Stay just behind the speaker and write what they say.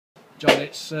John,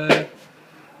 it's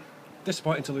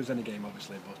disappointing to lose any game,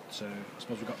 obviously, but I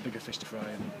suppose we've got bigger fish to fry,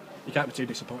 and you can't be too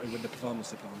disappointed with the performance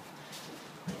they put on.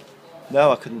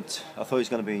 No, I couldn't. I thought it was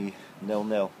going to be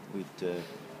 0-0. We'd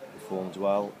performed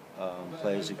well.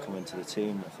 Players had come into the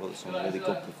team. I thought there were some really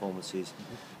good performances.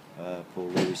 Paul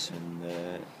Lewis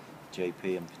and JP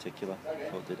in particular, I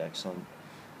thought did excellent.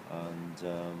 And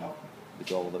the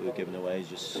goal that we were giving away is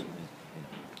just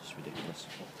ridiculous.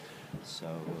 So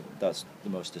that's the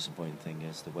most disappointing thing,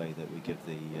 is the way that we give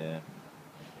the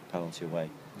penalty away,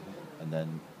 and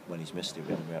then when he's missed it,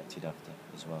 we haven't reacted after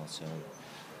as well. So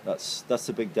that's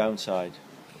the big downside.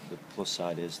 The plus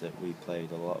side is that we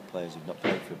played a lot of players who've not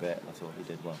played for a bit, and I thought they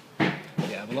did well.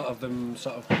 Yeah, a lot of them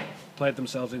sort of played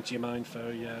themselves into your mind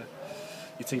for your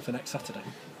team for next Saturday.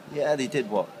 Yeah, they did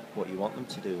what you want them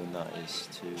to do, and that is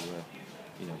to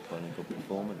put in a good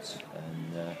performance.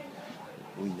 And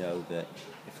we know that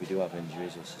if we do have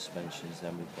injuries or suspensions,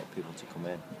 then we've got people to come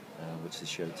in, which they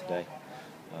showed today.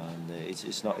 And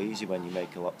it's not easy when you make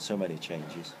so many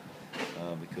changes,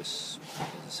 because,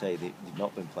 as I say, they've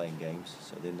not been playing games,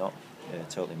 so they're not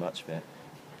totally match fit.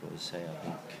 But as I say, I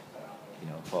think,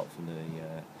 apart from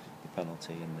the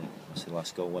penalty and the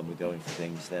last goal, when we're going for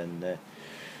things, then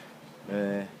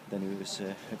it was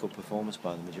a good performance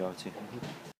by the majority.